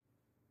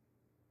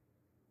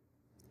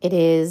It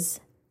is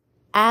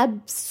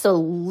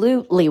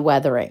absolutely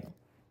weathering.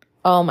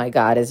 Oh my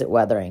God, is it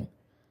weathering?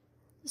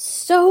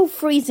 So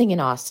freezing in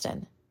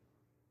Austin.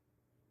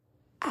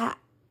 I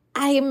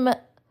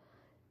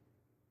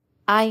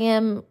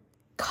am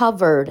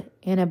covered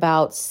in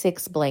about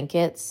 6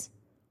 blankets.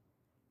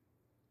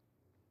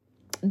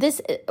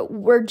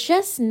 We're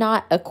just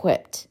not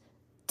equipped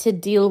to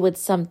deal with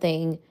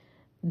something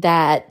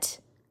that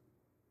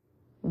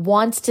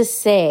wants to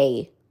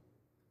say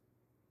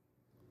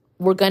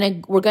we're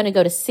going to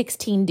go to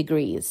 16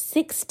 degrees.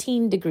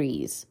 16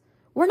 degrees.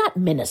 We're not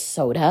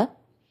Minnesota.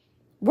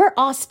 We're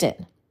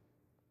Austin.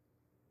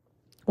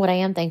 What I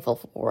am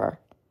thankful for,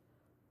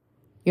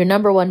 your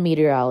number one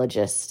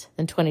meteorologist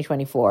in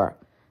 2024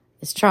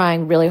 is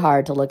trying really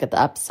hard to look at the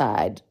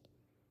upside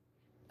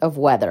of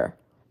weather.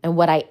 And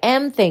what I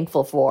am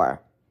thankful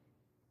for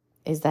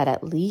is that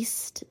at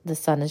least the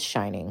sun is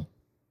shining.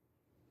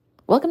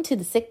 Welcome to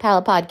the Sick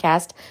Palate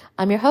Podcast.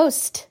 I'm your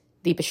host,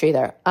 Deepa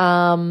Sridhar.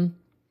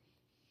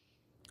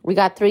 We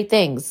got 3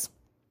 things.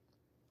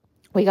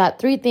 We got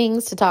 3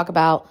 things to talk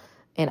about,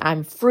 and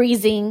I'm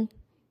freezing.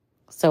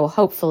 So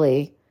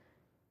hopefully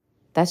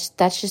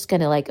that's just going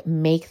to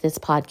make this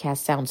podcast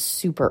sound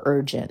super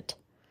urgent,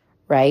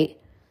 right?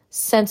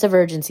 Sense of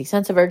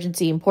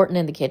urgency, important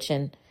in the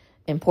kitchen,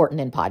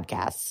 important in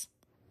podcasts.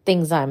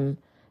 Things I'm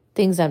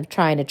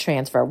trying to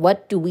transfer.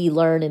 What do we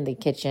learn in the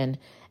kitchen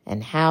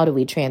and how do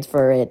we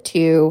transfer it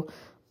to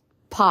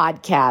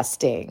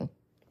podcasting?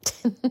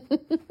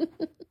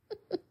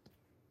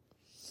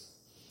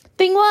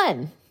 Thing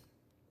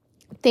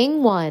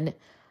one,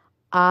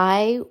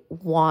 I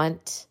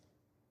want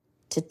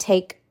to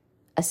take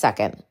a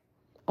second.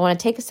 I want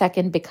to take a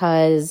second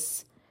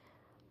because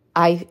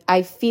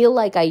I feel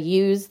like I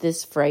use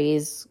this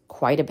phrase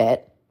quite a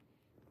bit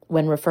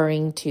when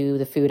referring to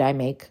the food I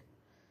make,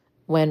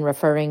 when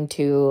referring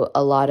to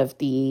a lot of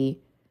the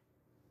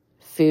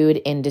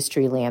food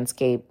industry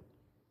landscape.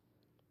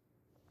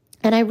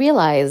 And I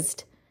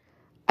realized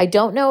I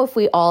don't know if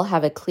we all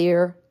have a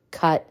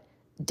clear-cut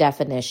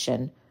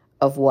definition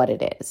of what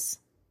it is.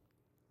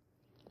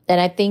 And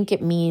I think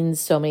it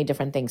means so many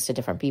different things to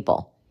different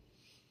people.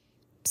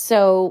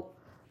 So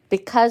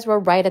because we're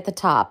right at the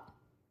top,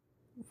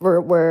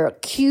 we're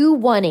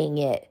Q1ing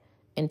it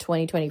in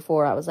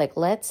 2024, I was like,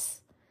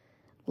 let's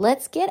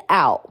get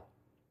out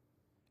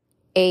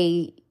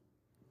a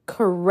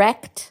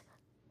correct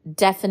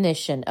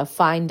definition of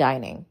fine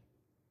dining.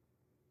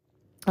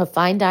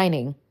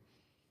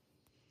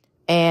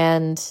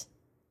 And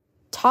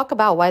talk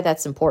about why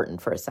that's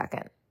important for a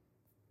second.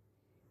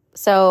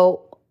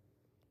 So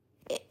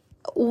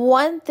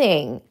one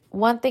thing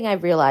I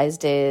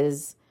realized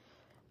is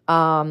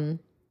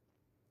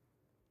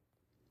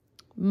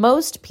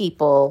most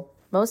people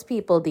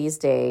these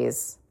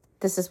days,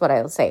 this is what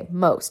I'll say,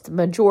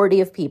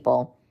 majority of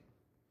people,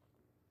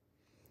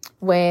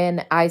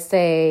 when I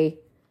say,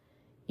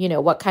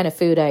 what kind of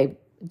food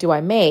do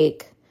I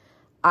make,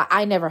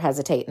 I never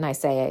hesitate and I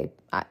say,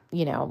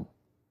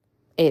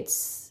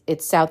 it's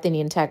South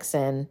Indian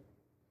Texan,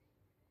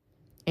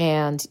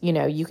 and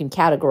you can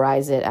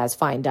categorize it as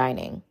fine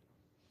dining.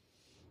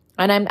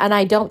 And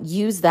I don't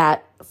use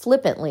that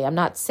flippantly. I'm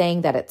not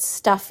saying that it's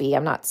stuffy.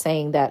 I'm not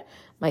saying that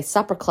my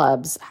supper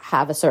clubs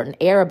have a certain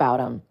air about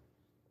them.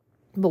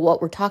 But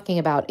what we're talking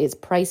about is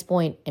price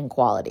point and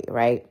quality,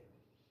 right?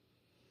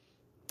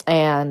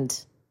 And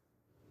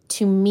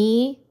to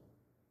me,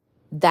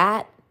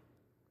 that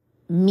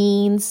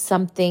means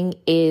something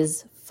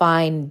is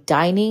fine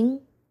dining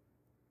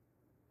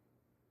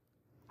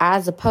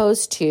as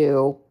opposed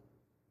to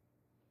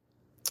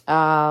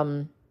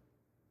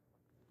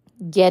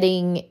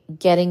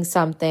getting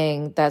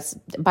something that's,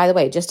 by the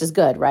way, just as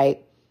good,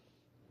 right?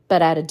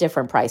 But at a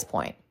different price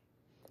point.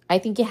 I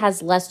think it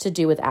has less to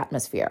do with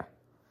atmosphere.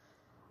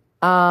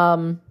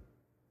 So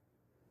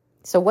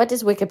what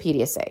does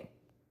Wikipedia say?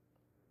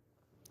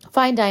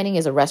 Fine dining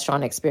is a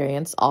restaurant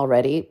experience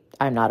already.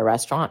 I'm not a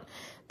restaurant.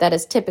 That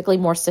is typically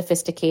more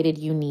sophisticated,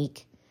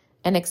 unique,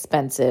 and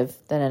expensive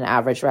than an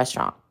average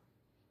restaurant.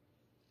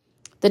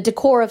 The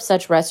decor of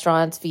such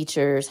restaurants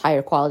features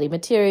higher quality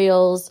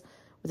materials,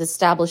 with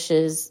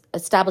establishments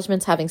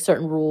having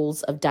certain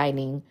rules of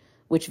dining,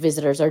 which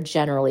visitors are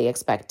generally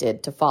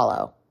expected to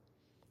follow.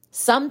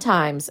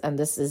 Sometimes, and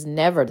this is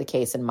never the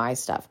case in my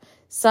stuff,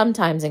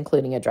 sometimes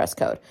including a dress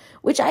code,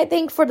 which I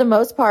think for the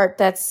most part,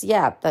 that's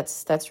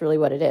really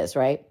what it is,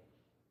 right?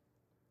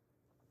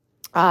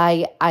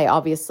 I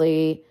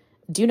obviously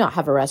do not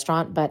have a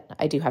restaurant, but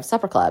I do have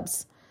supper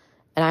clubs.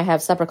 And I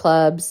have supper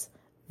clubs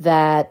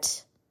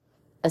that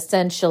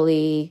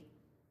essentially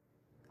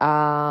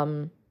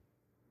they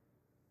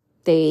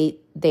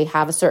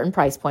have a certain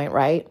price point,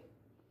 right?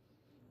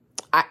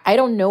 I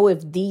don't know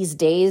if these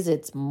days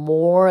it's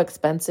more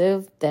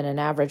expensive than an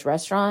average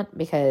restaurant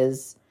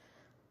because,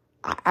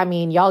 I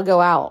mean, y'all go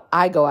out,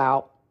 I go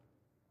out,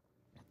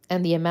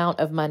 and the amount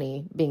of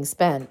money being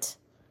spent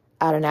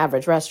at an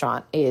average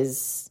restaurant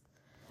is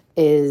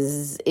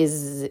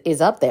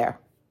up there.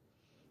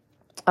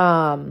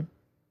 But,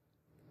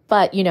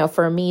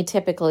 for me,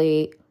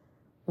 typically,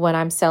 when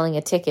I'm selling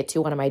a ticket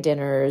to one of my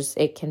dinners,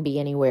 it can be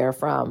anywhere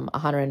from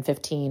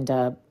 115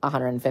 to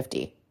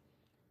 150.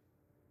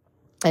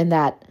 And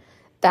that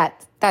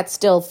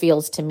still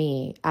feels to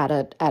me at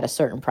a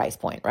certain price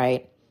point,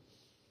 right?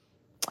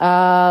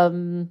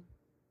 I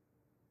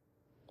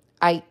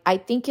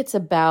think it's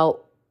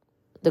about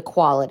the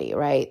quality,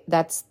 right?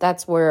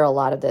 That's where a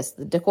lot of this,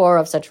 the decor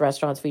of such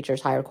restaurants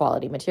features higher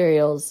quality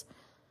materials,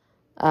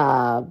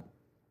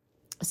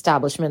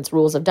 establishments,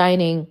 rules of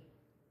dining.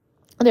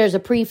 There's a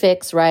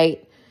prefix,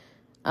 right?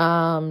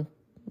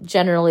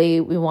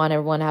 Generally, we want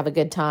everyone to have a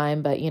good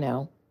time, but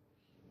it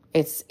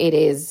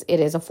is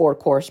a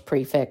 4-course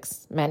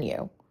prefix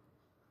menu.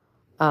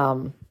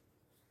 That's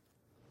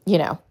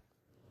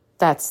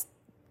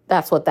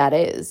what that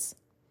is.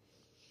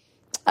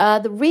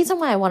 The reason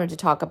why I wanted to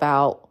talk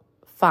about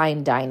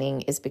fine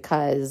dining is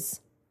because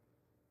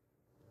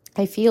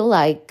I feel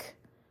like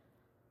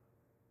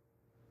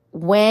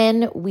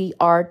when we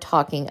are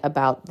talking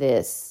about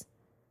this,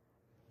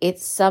 it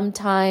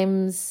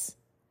sometimes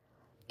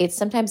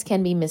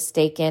can be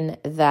mistaken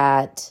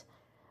that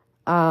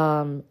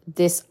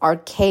this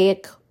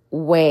archaic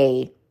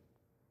way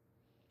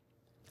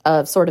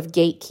of sort of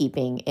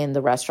gatekeeping in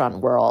the restaurant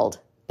world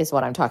is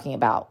what I'm talking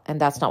about.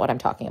 And that's not what I'm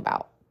talking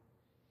about.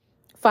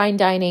 Fine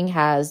dining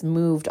has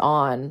moved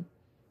on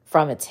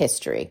from its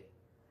history,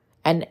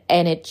 and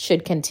it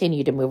should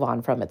continue to move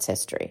on from its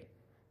history,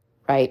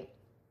 right?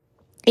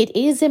 It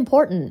is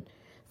important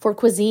for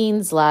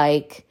cuisines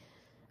like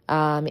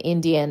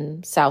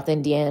Indian, South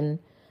Indian,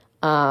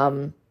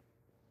 cuisines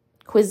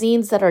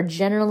that are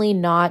generally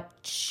not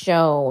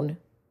shown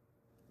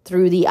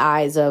through the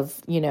eyes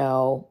of,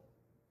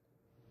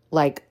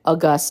 like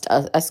Auguste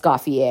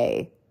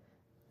Escoffier,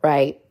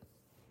 right?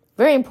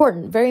 Very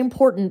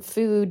important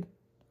food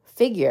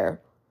figure,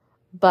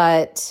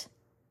 but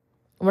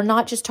we're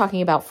not just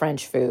talking about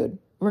French food.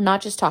 We're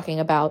not just talking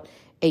about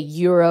a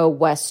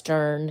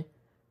Euro-Western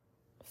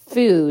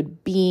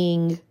food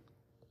being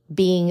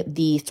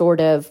the sort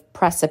of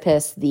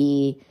precipice,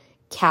 the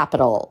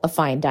capital of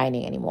fine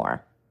dining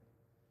anymore,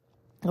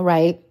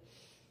 right?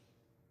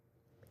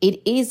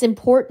 It is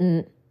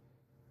important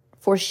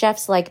for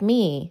chefs like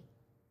me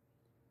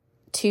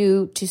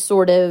to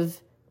sort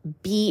of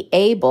be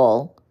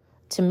able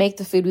to make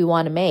the food we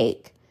want to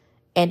make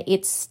and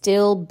it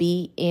still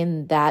be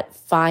in that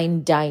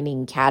fine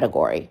dining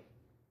category,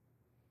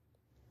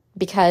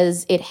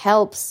 because it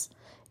helps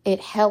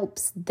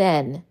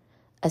then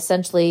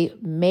essentially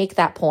make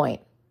that point.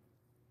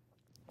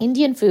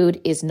 Indian food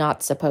is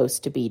not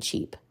supposed to be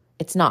cheap.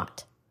 It's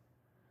not,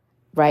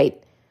 right?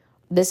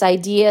 This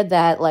idea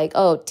that like,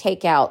 oh,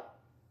 takeout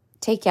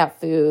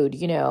food,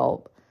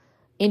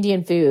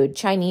 Indian food,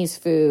 Chinese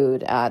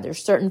food,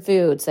 there's certain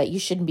foods that you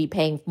shouldn't be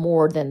paying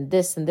more than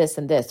this and this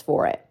and this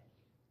for it.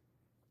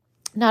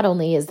 Not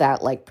only is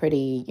that like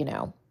pretty,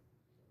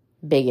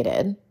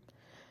 bigoted,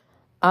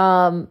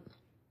 but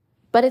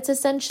it's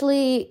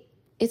essentially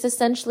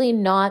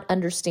not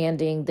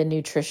understanding the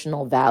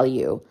nutritional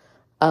value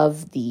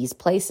of these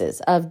places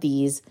of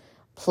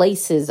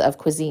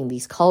cuisine,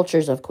 these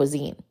cultures of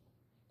cuisine.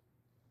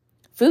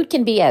 Food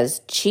can be as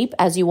cheap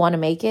as you want to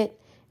make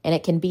it, and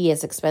it can be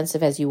as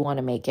expensive as you want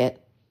to make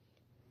it,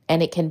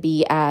 and it can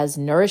be as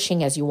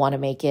nourishing as you want to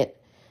make it,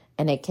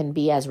 and it can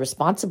be as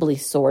responsibly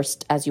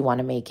sourced as you want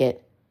to make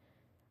it.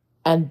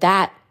 And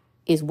that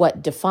is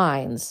what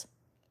defines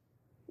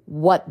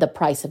what the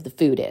price of the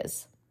food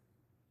is.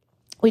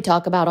 We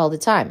talk about all the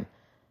time.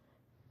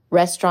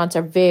 Restaurants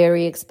are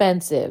very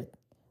expensive.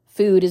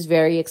 Food is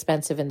very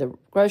expensive in the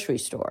grocery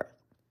store.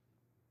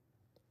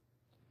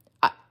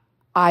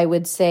 I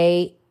would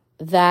say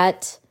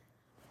that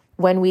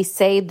when we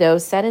say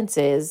those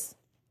sentences,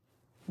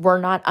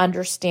 we're not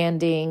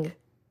understanding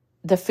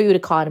the food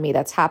economy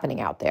that's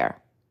happening out there.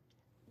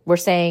 We're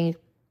saying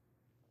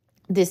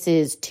this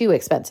is too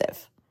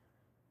expensive.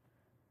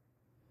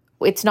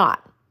 It's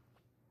not.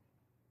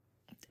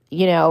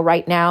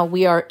 Right now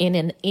we are in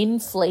an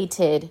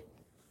inflated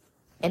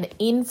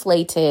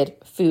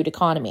food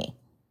economy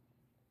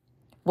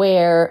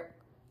where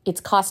it's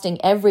costing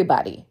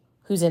everybody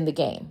who's in the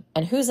game.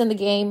 And who's in the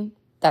game?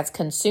 That's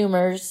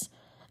consumers,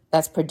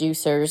 that's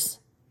producers,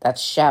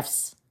 that's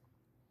chefs,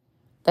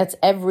 that's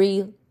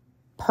every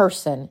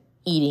person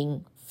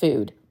eating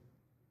food.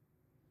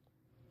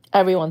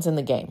 Everyone's in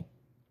the game.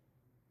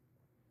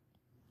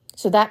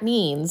 So that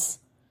means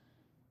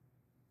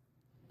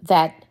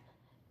that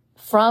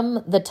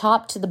from the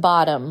top to the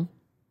bottom,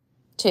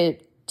 to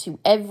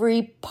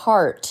every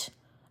part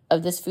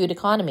of this food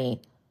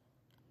economy,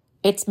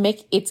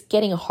 it's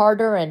getting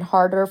harder and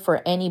harder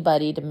for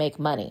anybody to make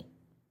money.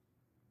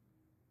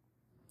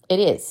 It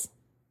is.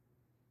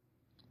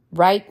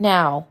 Right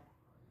now,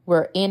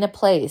 we're in a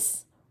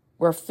place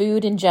where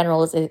food in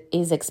general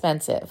is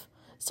expensive.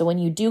 So when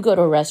you do go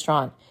to a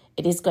restaurant,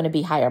 it is going to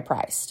be higher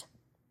priced.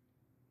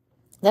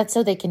 That's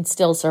so they can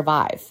still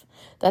survive.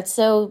 That's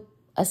so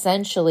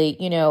essentially,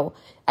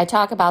 I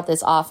talk about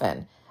this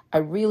often. I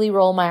really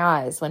roll my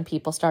eyes when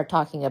people start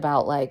talking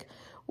about like,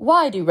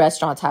 why do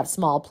restaurants have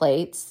small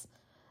plates?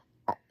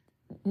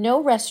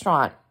 no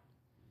restaurant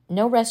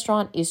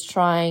is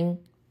trying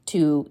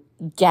to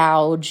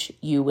gouge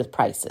you with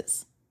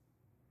prices,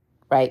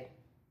 right?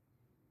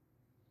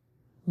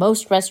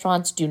 Most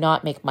restaurants do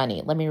not make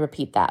money. Let me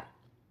repeat that.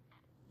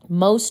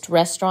 Most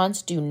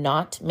restaurants do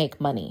not make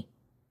money.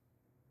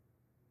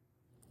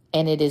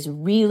 And it is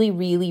really,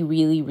 really,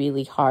 really,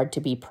 really hard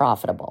to be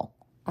profitable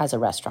as a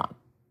restaurant.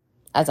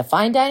 As a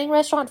fine dining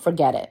restaurant,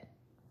 forget it.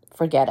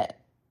 Forget it.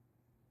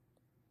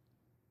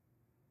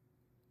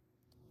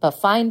 But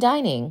fine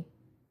dining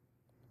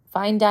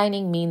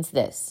means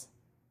this.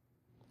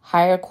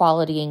 Higher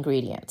quality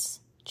ingredients.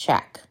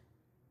 Check.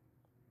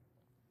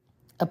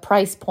 A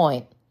price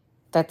point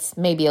that's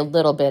maybe a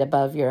little bit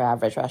above your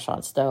average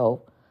restaurants,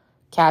 though,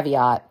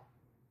 caveat,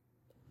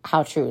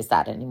 how true is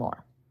that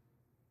anymore?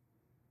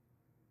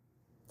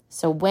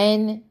 So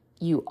when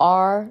you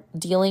are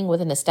dealing with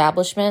an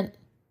establishment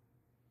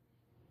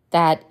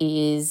that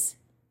is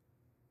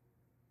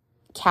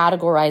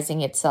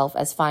categorizing itself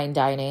as fine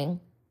dining,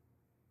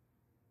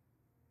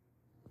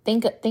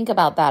 think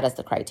about that as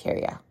the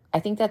criteria. I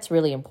think that's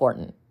really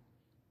important.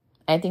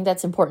 I think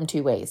that's important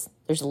two ways.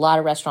 There's a lot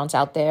of restaurants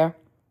out there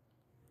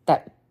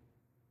that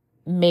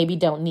maybe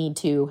don't need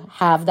to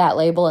have that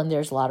label, and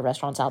there's a lot of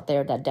restaurants out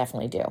there that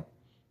definitely do.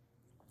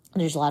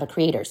 And there's a lot of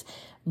creators.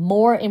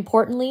 More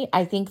importantly,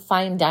 I think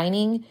fine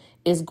dining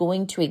is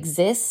going to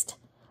exist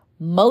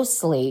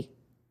mostly,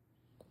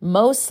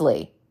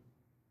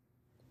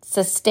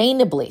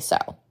 sustainably so,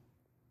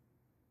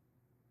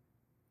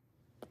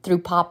 through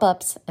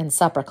pop-ups and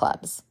supper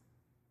clubs.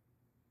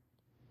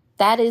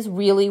 That is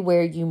really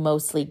where you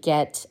mostly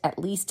get, at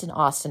least in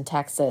Austin,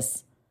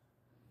 Texas,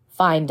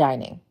 fine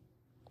dining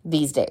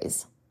these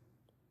days.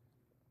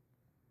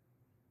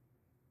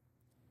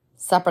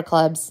 Supper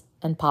clubs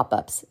and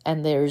pop-ups,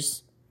 and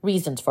there's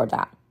reasons for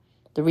that.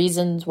 The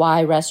reasons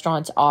why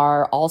restaurants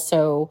are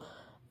also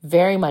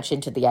very much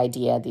into the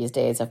idea these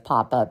days of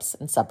pop-ups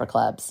and supper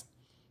clubs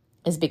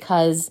is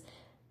because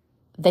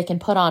they can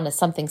put on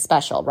something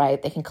special,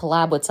 right? They can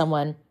collab with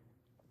someone.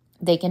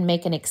 They can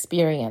make an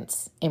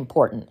experience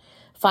important.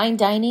 Fine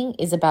dining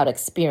is about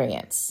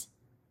experience.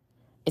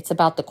 It's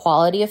about the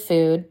quality of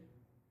food,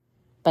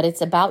 but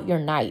it's about your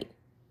night.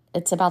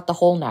 It's about the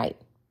whole night.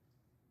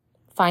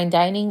 Fine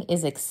dining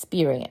is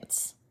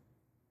experience.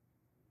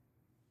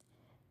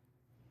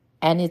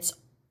 And it's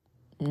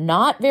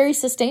not very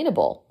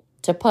sustainable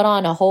to put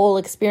on a whole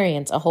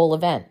experience, a whole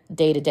event,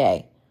 day to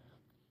day.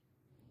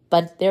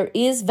 But there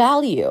is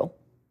value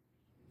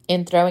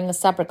in throwing a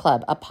supper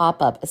club, a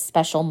pop-up, a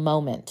special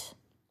moment.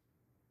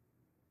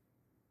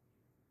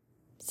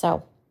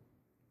 So,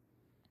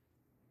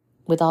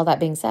 with all that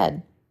being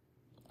said,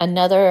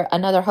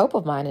 another hope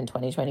of mine in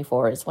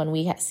 2024 is when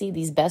we see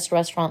these best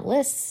restaurant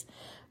lists,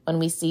 when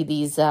we see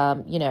these,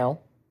 best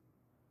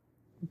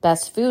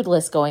food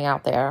lists going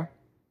out there,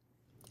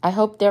 I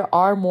hope there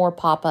are more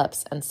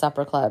pop-ups and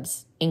supper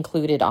clubs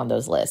included on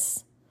those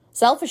lists.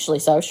 Selfishly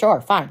so, sure,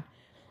 fine.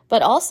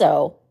 But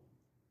also,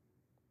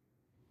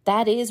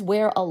 that is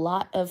where a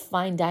lot of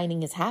fine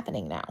dining is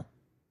happening now.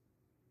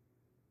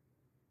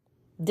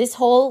 This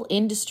whole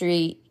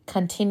industry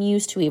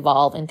continues to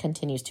evolve and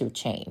continues to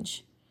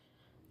change.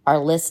 Our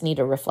lists need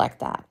to reflect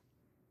that.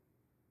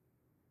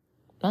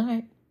 All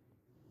right.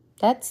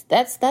 That's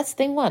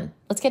thing one.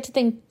 Let's get to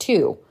thing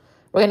two.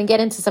 We're going to get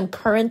into some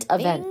current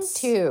events.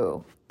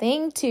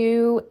 Thing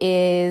two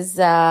is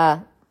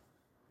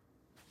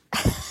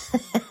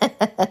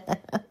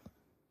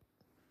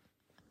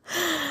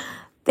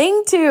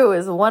thing two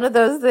is one of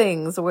those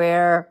things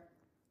where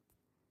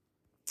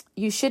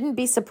you shouldn't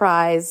be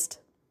surprised.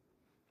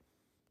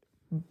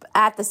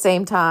 At the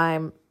same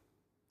time,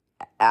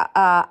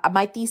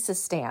 my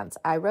thesis stands.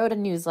 I wrote a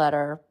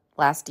newsletter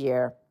last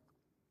year.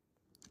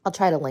 I'll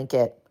try to link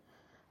it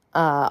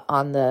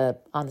on the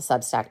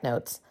Substack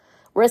notes,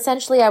 where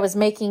essentially I was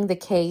making the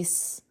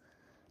case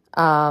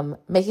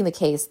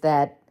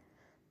that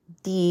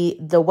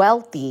the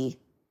wealthy,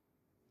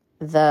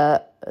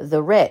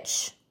 the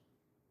rich,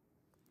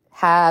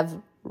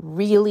 have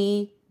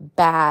really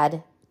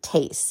bad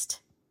taste.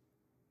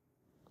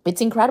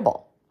 It's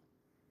incredible.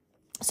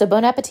 So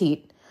Bon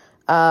Appetit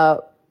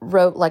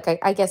wrote,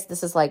 I guess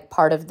this is like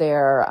part of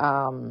their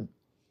own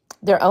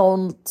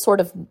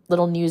sort of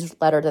little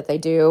newsletter that they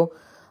do,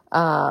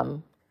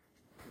 or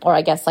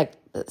I guess like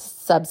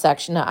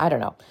subsection, I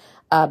don't know.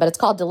 But it's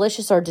called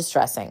Delicious or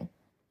Distressing.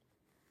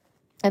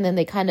 And then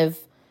they kind of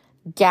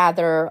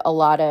gather a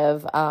lot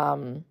of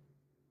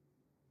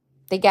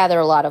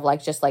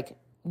like just like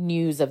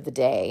news of the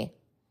day,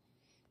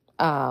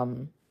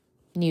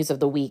 news of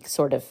the week,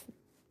 sort of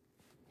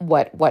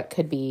what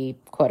could be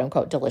quote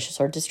unquote delicious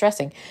or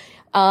distressing.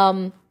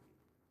 And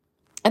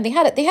they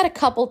had a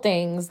couple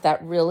things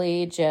that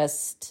really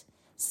just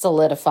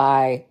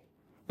solidify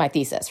my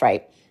thesis,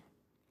 right?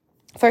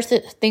 First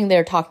thing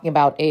they're talking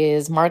about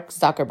is Mark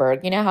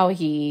Zuckerberg. You know how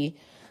he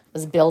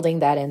was building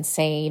that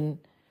insane,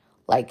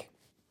 like,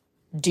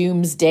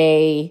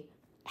 doomsday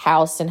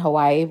house in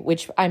Hawaii,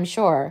 which I'm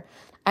sure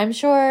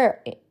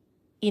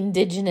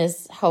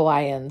indigenous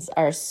Hawaiians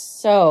are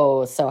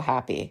so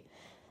happy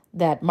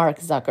that Mark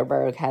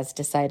Zuckerberg has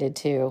decided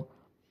to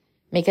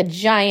make a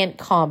giant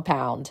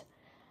compound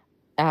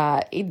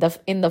in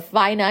the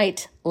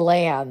finite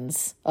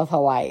lands of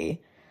Hawaii.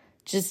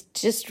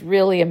 Just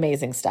really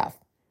amazing stuff.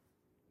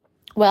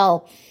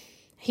 Well,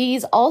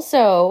 he's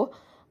also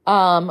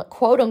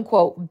quote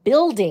unquote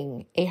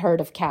building a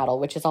herd of cattle,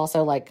 which is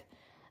also like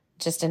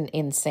just an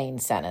insane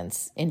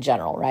sentence in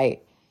general,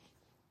 right?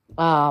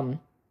 And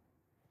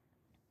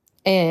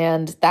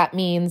that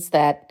means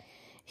that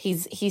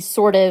he's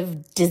sort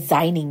of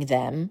designing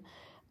them,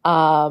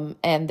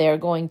 and they're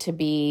going to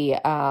be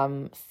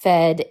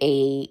fed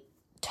a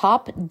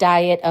top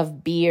diet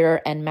of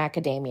beer and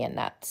macadamia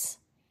nuts.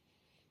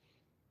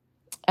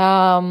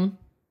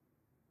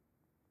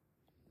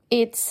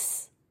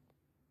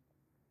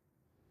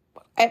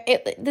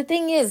 The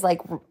thing is,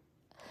 like,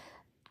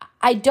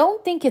 I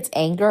don't think it's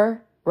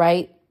anger,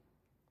 right?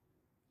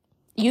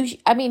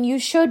 You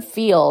should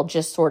feel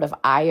just sort of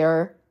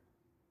ire,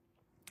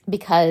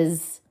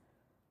 because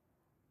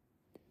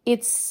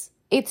it's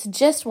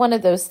just one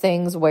of those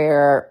things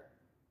where,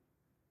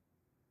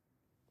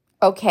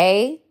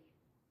 okay,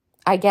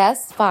 I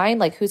guess, fine,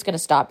 like, who's going to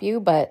stop you?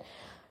 But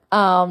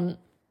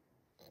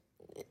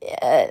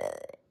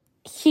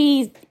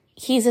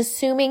he's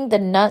assuming the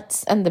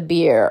nuts and the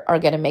beer are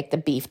going to make the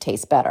beef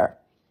taste better.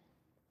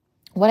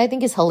 What I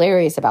think is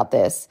hilarious about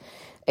this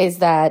is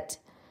that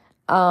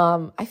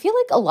I feel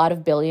like a lot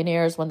of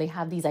billionaires, when they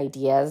have these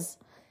ideas,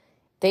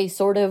 they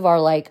sort of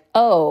are like,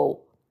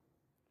 oh,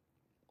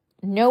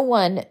 no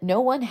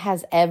one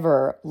has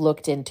ever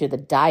looked into the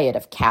diet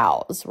of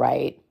cows,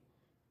 right?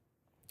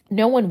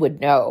 No one would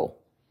know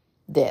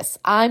this.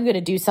 I'm going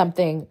to do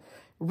something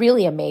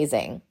really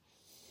amazing.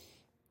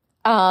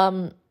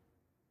 But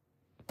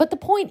the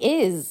point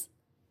is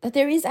that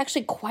there is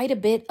actually quite a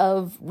bit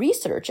of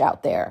research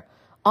out there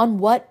on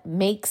what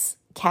makes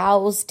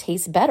cows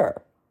taste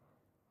better.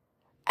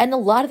 And a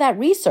lot of that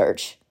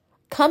research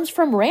comes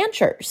from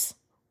ranchers,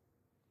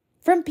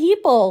 from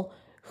people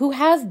who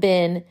have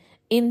been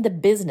in the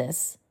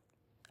business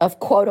of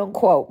quote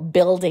unquote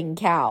building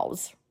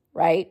cows,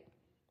 right?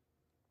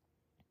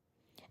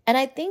 And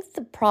I think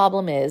the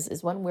problem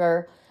is when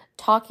we're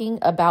talking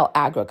about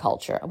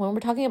agriculture, when we're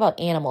talking about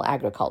animal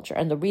agriculture,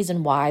 and the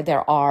reason why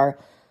there are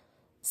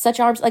such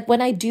arms, like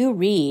when I do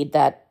read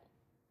that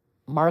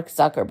Mark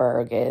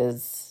Zuckerberg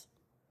is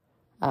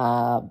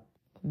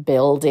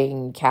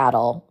building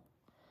cattle,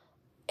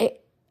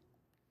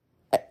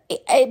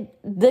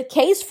 the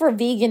case for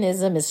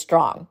veganism is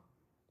strong.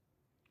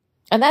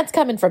 And that's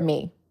coming from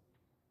me.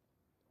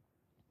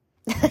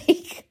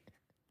 Like,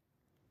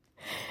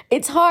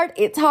 it's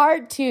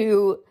hard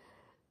to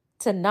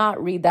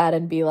not read that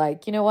and be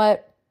like, you know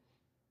what?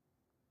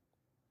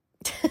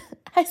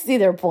 I see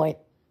their point.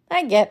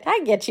 I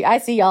get you. I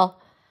see y'all.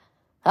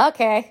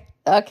 Okay.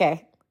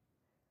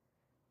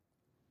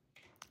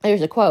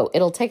 There's a quote.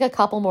 It'll take a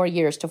couple more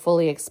years to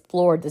fully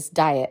explore this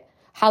diet,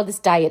 how this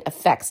diet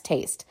affects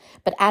taste.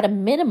 But at a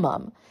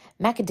minimum,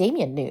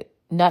 macadamia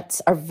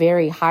nuts are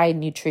very high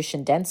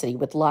nutrition density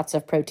with lots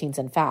of proteins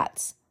and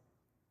fats.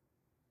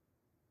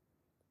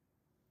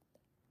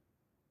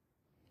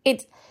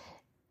 It's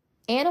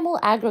animal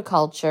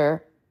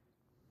agriculture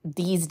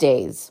these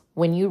days.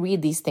 When you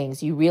read these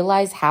things, you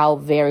realize how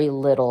very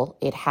little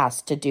it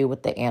has to do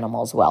with the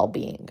animal's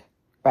well-being,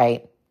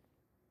 right?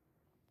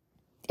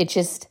 It's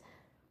just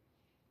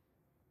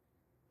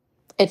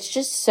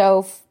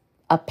so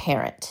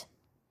apparent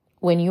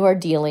when you are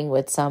dealing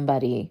with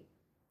somebody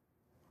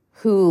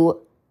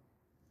who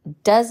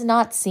does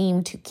not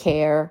seem to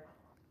care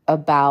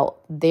about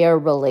their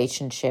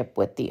relationship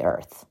with the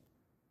earth.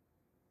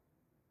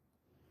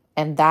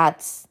 And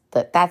that's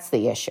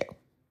the issue.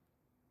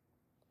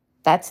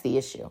 That's the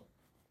issue.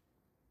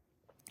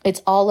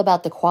 It's all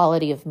about the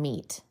quality of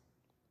meat.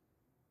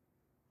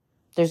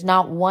 There's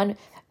not one,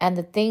 and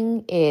the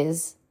thing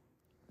is,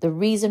 the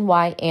reason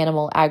why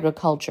animal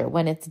agriculture,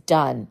 when it's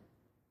done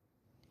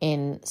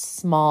in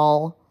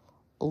small,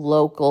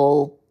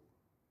 local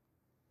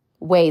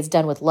ways,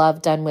 done with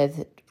love, done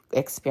with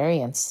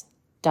experience,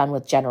 done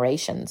with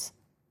generations,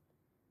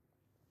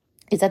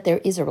 is that there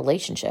is a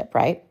relationship,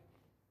 right?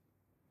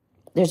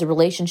 There's a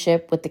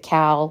relationship with the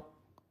cow.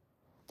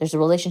 There's a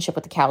relationship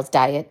with the cow's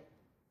diet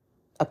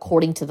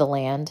according to the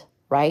land,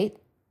 right?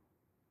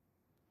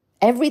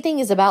 Everything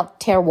is about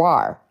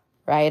terroir,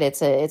 right?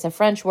 It's a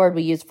French word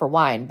we use for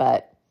wine,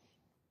 but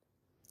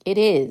it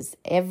is.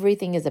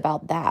 Everything is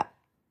about that.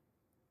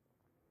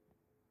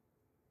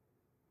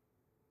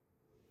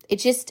 It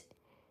just,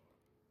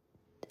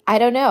 I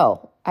don't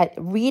know.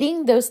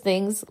 Reading those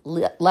things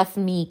left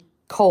me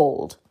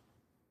cold.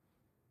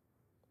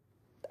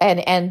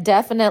 And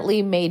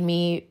definitely made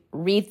me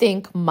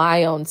rethink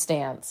my own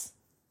stance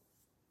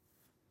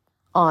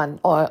on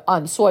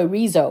soy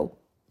riso,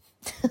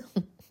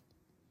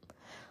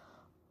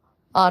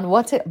 on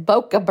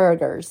Boca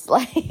burgers.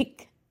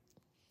 Like,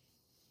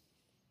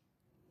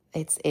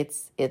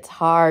 it's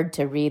hard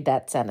to read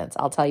that sentence.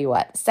 I'll tell you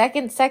what.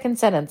 Second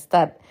sentence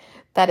that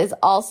is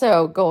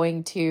also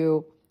going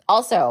to,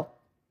 also,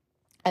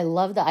 I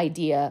love the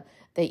idea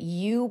that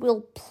you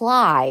will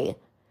ply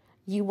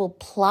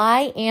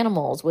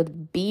animals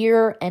with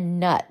beer and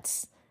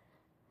nuts.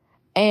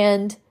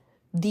 And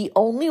the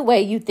only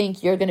way you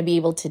think you're going to be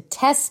able to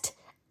test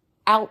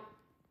out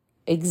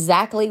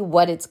exactly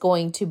what it's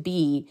going to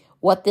be,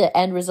 what the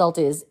end result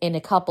is in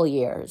a couple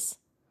years.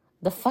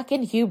 The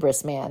fucking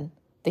hubris, man.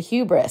 The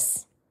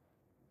hubris.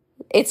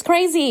 It's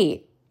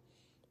crazy.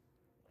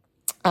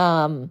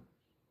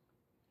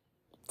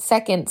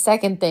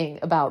 Second thing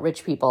about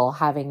rich people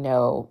having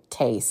no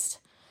taste.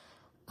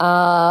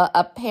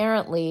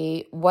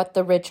 Apparently, what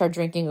the rich are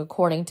drinking,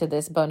 according to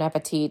this Bon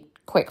Appetit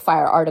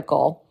quickfire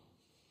article,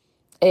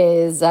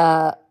 is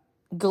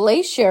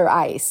glacier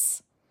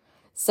ice.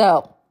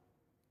 So,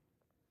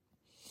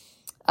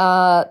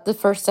 the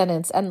first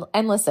sentence,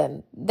 and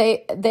listen,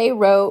 they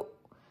wrote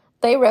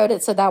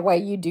it so that way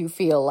you do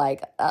feel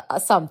like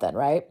something,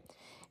 right?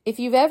 If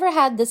you've ever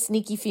had the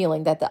sneaky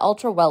feeling that the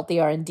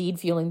ultra-wealthy are indeed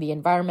fueling the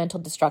environmental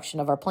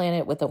destruction of our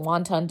planet with a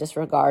wanton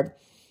disregard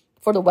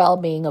for the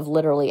well-being of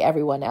literally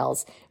everyone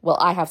else, well,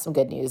 I have some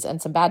good news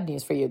and some bad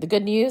news for you. The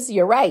good news,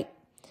 you're right.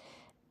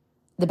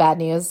 The bad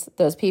news,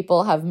 those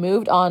people have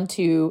moved on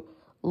to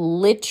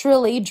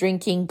literally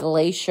drinking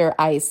glacier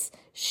ice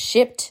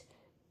shipped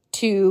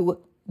to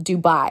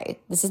Dubai.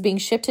 This is being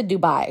shipped to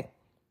Dubai.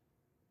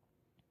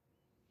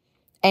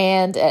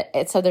 And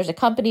so there's a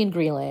company in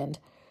Greenland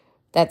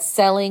that's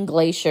selling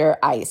glacier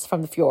ice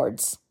from the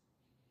fjords,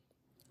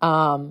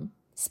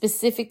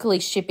 specifically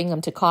shipping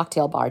them to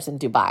cocktail bars in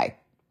Dubai.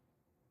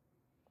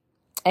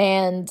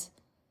 And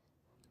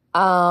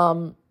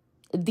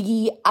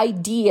the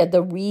idea,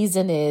 the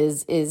reason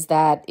is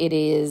that it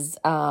is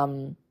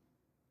not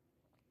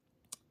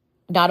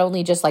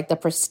only just like the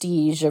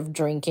prestige of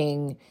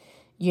drinking,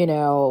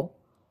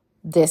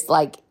 this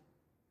like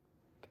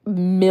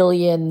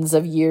millions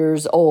of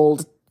years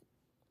old,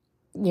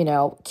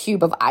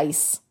 cube of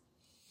ice.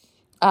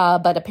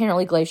 But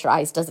apparently glacier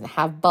ice doesn't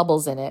have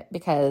bubbles in it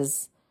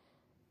because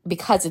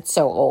it's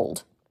so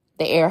old.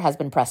 The air has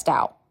been pressed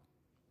out.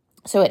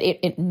 So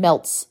it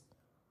melts.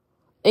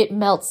 It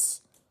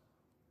melts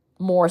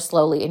more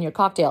slowly in your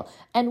cocktail.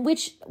 And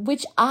which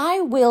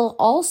I will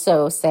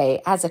also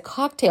say as a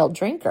cocktail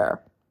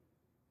drinker,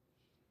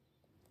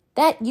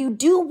 that you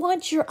do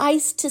want your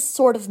ice to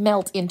sort of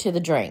melt into the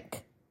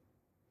drink.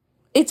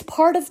 It's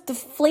part of the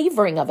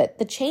flavoring of it,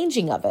 the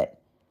changing of it.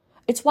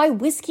 It's why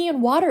whiskey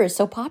and water is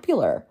so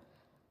popular.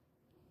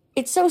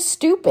 It's so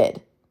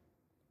stupid.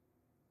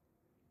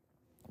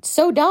 It's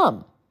so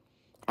dumb.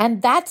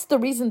 And that's the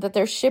reason that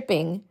they're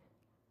shipping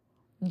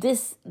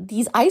these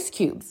ice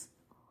cubes.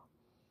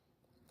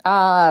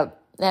 And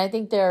I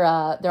think their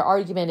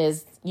argument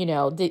is,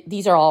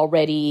 these are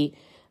already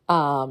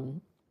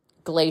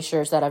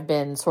glaciers that have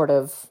been sort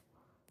of,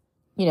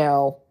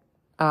 the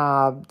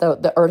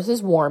earth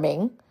is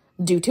warming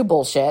due to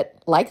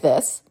bullshit like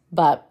this,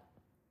 but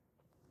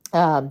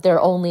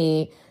they're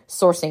only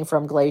sourcing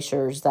from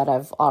glaciers that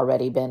have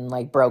already been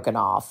like broken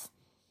off.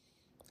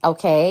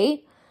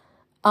 Okay.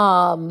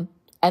 And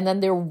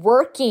then they're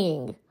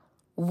working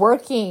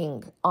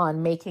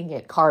on making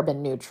it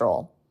carbon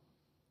neutral,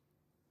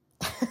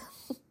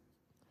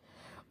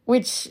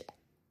 which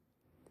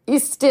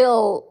is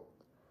still,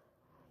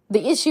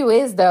 the issue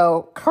is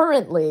though,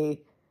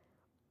 currently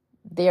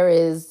there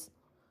is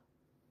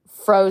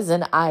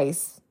frozen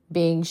ice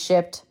being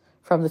shipped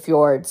from the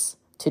fjords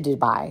to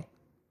Dubai.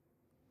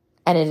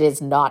 And it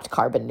is not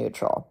carbon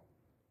neutral.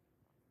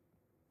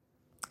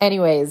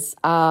 Anyways,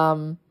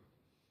 and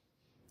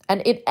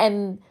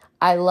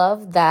I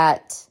love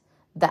that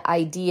the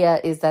idea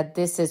is that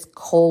this is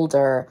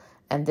colder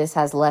and this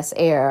has less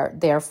air,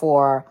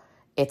 therefore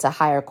it's a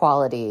higher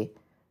quality.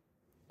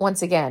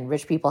 Once again,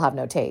 rich people have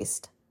no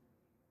taste.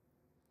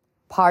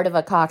 Part of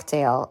a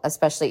cocktail,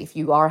 especially if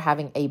you are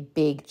having a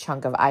big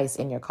chunk of ice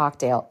in your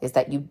cocktail, is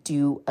that you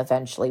do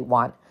eventually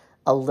want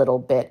a little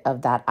bit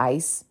of that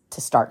ice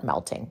to start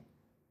melting.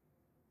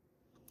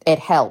 It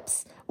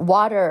helps.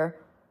 Water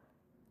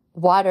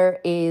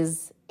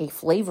is a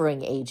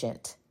flavoring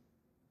agent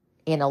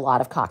in a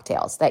lot of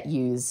cocktails that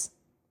use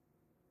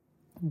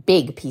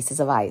big pieces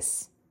of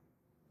ice.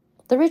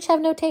 The rich have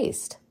no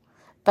taste,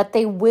 but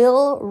they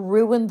will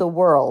ruin the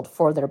world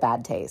for their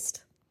bad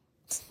taste.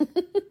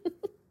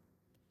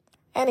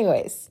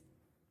 Anyways,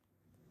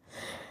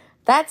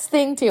 that's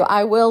thing two.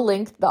 I will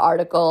link the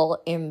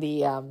article in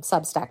the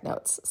Substack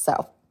notes.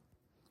 So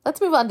let's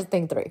move on to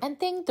thing three. And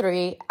thing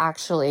three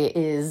actually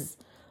is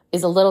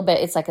a little bit,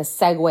 it's like a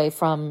segue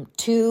from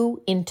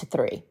 2 into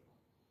 3.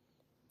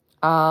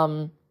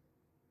 And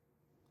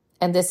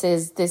this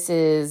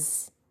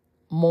is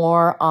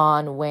more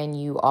on when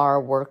you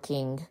are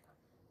working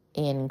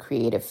in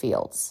creative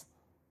fields.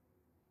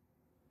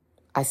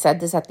 I said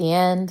this at the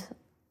end.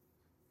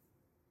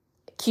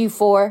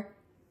 Q4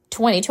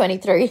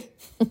 2023.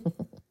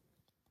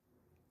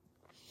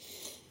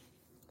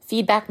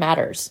 Feedback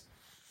matters.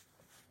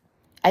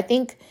 I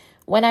think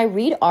when I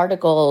read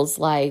articles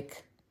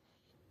like,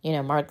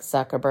 Mark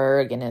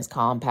Zuckerberg and his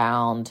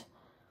compound,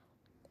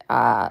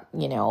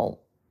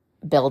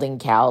 building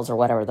cows or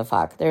whatever the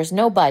fuck. There's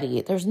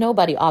nobody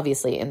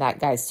obviously in that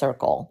guy's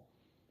circle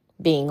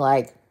being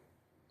like,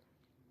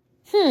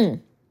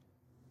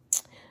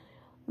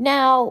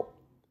 now,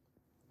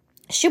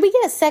 should we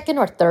get a second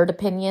or third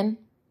opinion?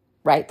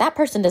 Right? That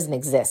person doesn't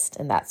exist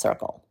in that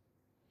circle.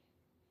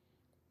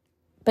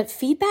 But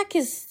feedback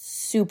is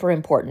super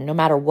important no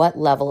matter what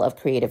level of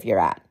creative you're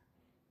at.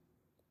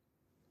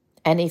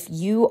 And if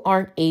you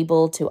aren't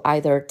able to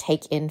either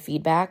take in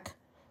feedback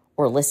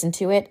or listen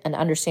to it and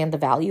understand the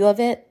value of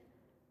it,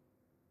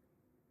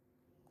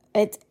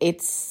 it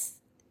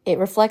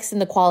reflects in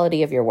the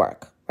quality of your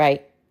work,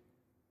 right?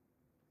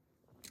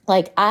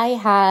 Like I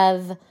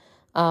have,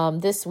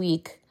 this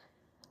week,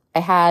 I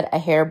had a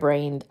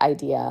harebrained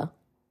idea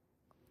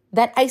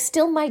that I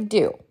still might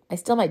do.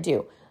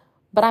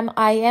 But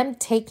I am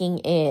taking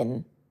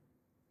in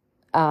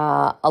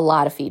a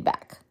lot of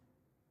feedback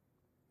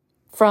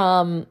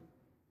from.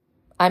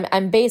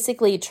 I'm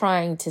basically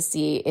trying to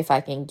see if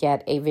I can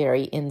get a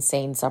very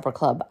insane supper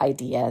club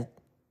idea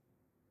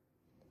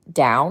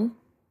down.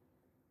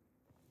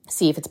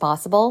 See if it's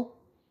possible.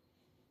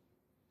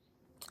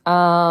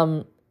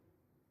 And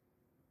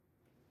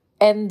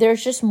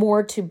there's just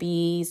more to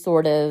be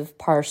sort of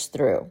parsed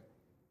through.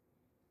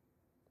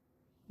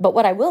 But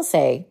what I will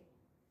say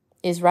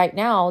is right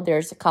now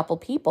there's a couple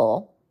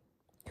people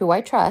who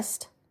I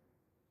trust,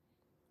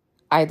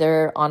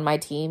 either on my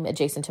team,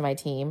 adjacent to my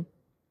team,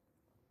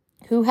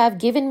 who have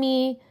given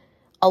me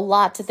a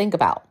lot to think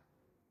about.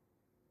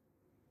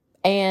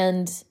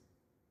 And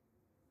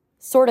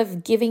sort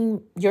of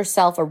giving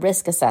yourself a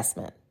risk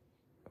assessment.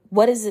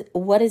 What is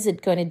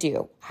it going to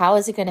do? How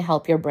is it going to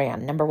help your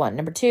brand? Number one.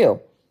 Number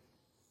two,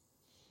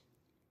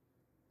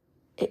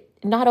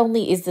 not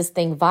only is this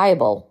thing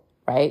viable,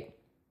 right?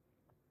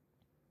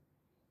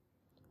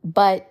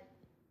 But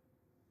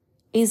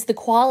is the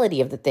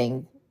quality of the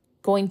thing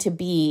going to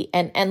be,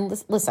 and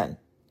listen,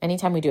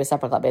 anytime we do a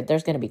supper club,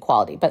 there's going to be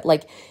quality, but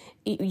like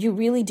you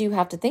really do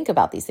have to think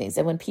about these things.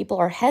 And when people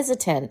are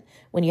hesitant,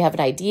 when you have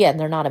an idea and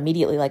they're not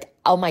immediately like,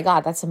 oh my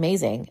God, that's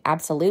amazing.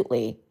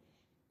 Absolutely.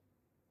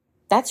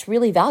 That's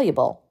really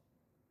valuable.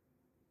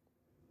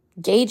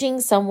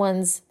 Gauging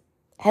someone's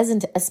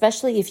hesitant,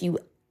 especially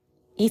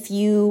if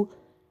you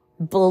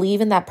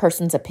believe in that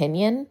person's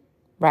opinion,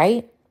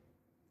 right?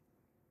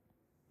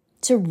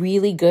 It's a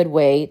really good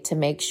way to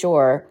make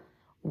sure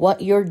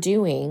what you're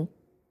doing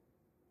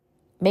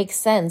makes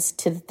sense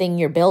to the thing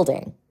you're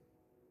building.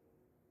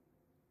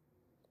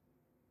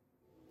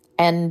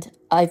 And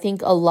I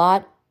think a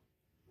lot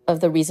of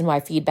the reason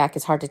why feedback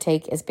is hard to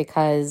take is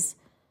because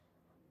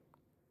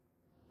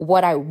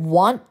what I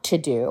want to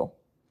do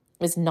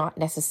is not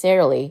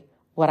necessarily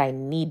what I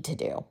need to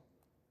do.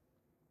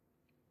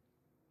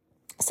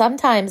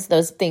 Sometimes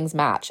those things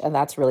match, and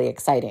that's really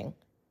exciting.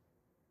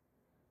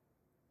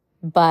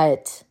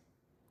 But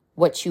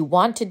what you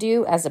want to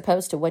do as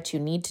opposed to what you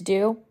need to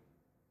do,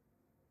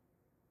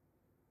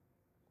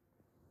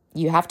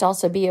 you have to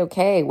also be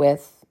okay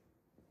with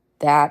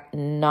that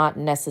not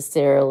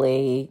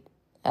necessarily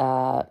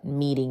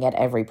meeting at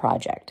every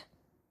project.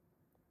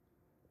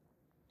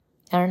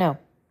 I don't know.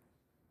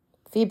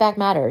 Feedback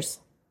matters.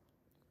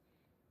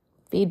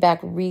 Feedback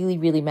really,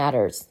 really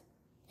matters.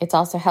 It's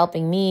also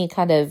helping me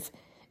kind of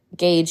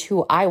gauge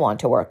who I want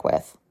to work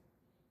with.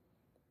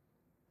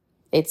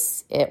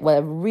 What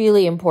a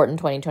really important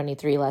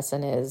 2023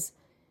 lesson is,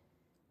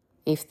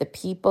 if the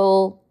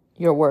people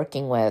you're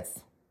working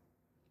with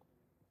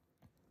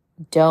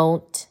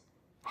don't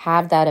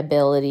have that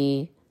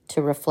ability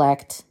to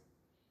reflect,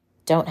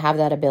 don't have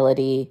that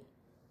ability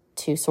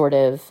to sort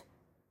of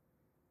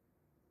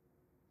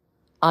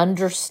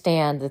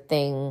understand the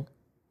thing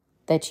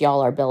that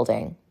y'all are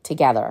building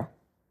together,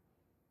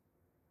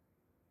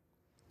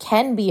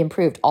 can be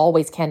improved,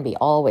 always can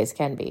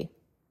be,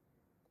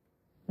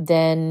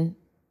 then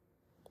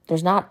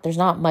there's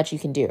not much you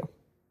can do.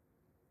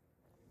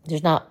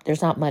 There's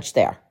not much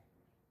there.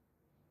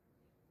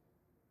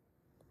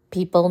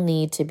 People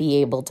need to be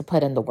able to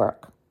put in the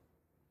work.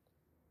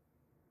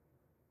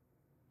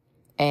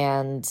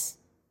 And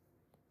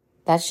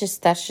that's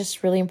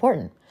just really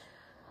important.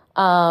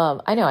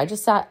 I know I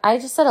just said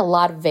a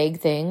lot of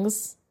vague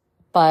things,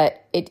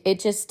 but it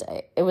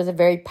was a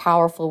very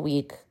powerful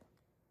week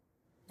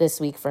this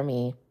week for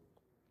me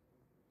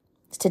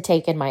to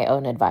take in my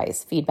own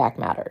advice. Feedback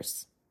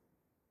matters.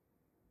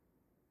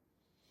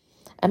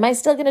 Am I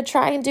still going to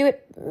try and do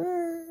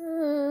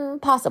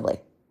it? Possibly.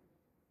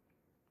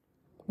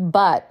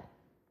 But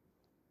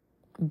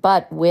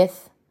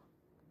with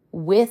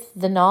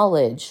the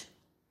knowledge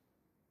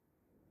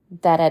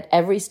that at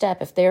every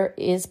step, if there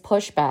is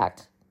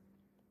pushback,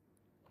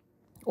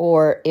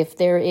 or if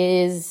there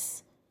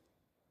is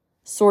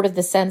sort of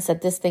the sense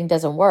that this thing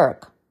doesn't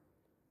work,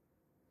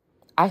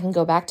 I can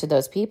go back to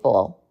those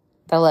people.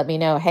 They'll let me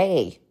know,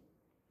 hey,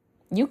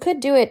 you could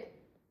do it.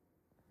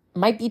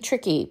 Might be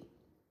tricky.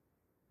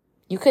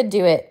 You could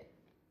do it.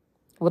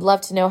 Would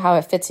love to know how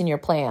it fits in your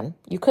plan.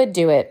 You could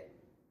do it.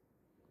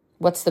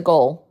 What's the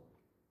goal?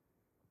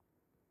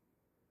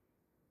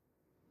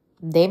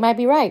 They might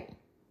be right.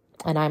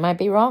 And I might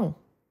be wrong.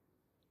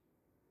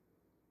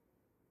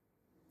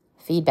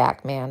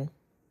 Feedback, man.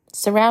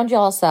 Surround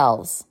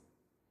yourselves.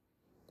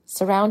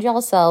 Surround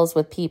yourselves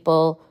with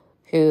people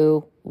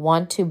who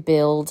want to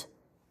build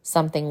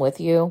something with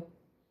you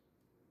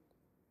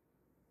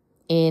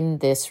in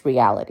this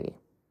reality.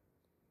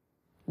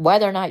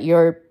 Whether or not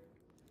you're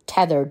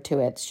tethered to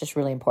it, it's just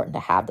really important to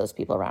have those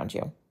people around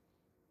you.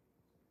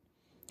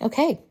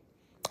 Okay,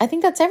 I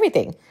think that's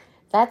everything.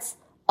 That's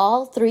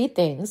all 3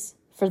 things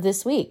for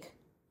this week.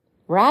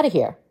 We're out of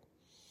here.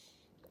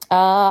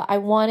 I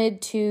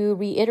wanted to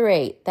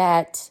reiterate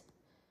that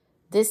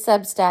this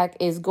Substack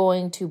is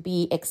going to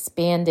be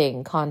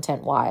expanding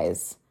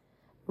content-wise.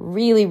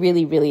 Really,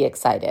 really, really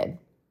excited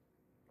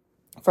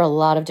for a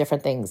lot of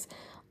different things.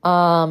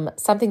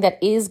 Something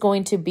that is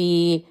going to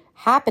be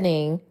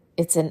happening,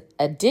 it's an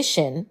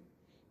addition.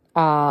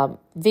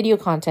 Video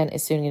content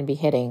is soon going to be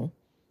hitting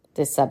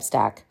this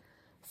Substack.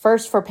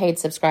 First for paid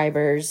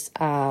subscribers,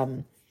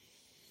 and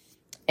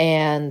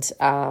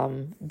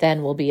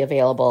then will be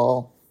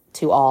available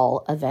to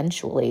all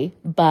eventually.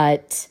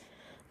 But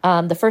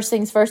the first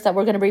things first that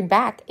we're going to bring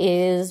back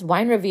is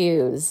wine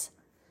reviews.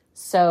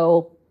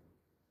 So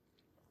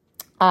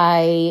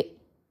I've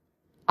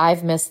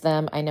missed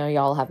them. I know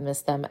y'all have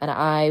missed them. And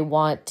I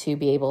want to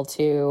be able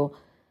to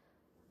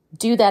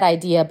do that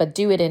idea, but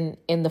do it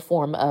in the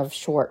form of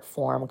short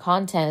form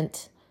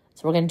content.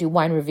 So we're going to do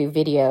wine review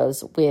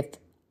videos with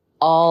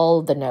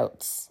all the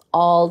notes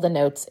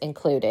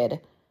included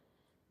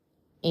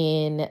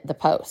in the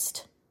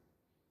post.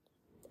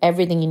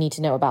 Everything you need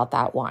to know about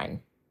that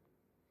wine.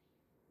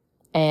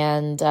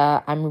 And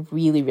I'm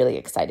really, really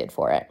excited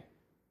for it.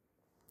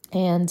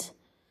 And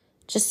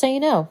just so you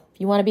know,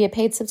 if you want to be a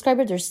paid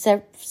subscriber, there's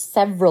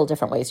several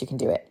different ways you can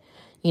do it.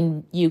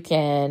 You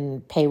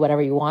can pay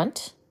whatever you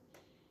want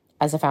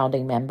as a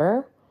founding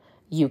member.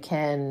 You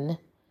can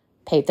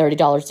pay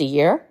 $30 a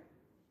year,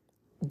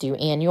 do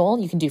annual.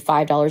 You can do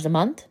 $5 a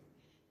month.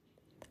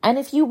 And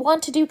if you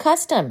want to do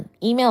custom,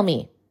 email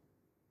me.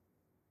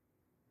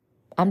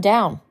 I'm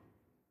down.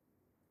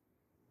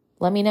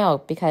 Let me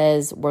know,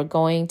 because we're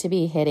going to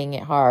be hitting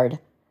it hard.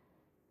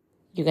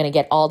 You're going to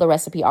get all the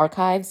recipe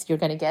archives. You're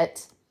going to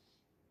get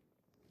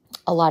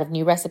a lot of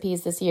new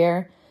recipes this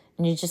year,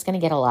 and you're just going to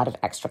get a lot of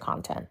extra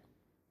content.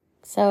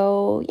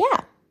 So,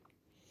 yeah.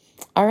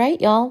 All right,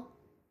 y'all.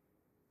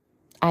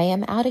 I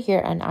am out of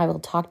here, and I will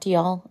talk to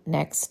y'all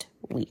next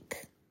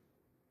week.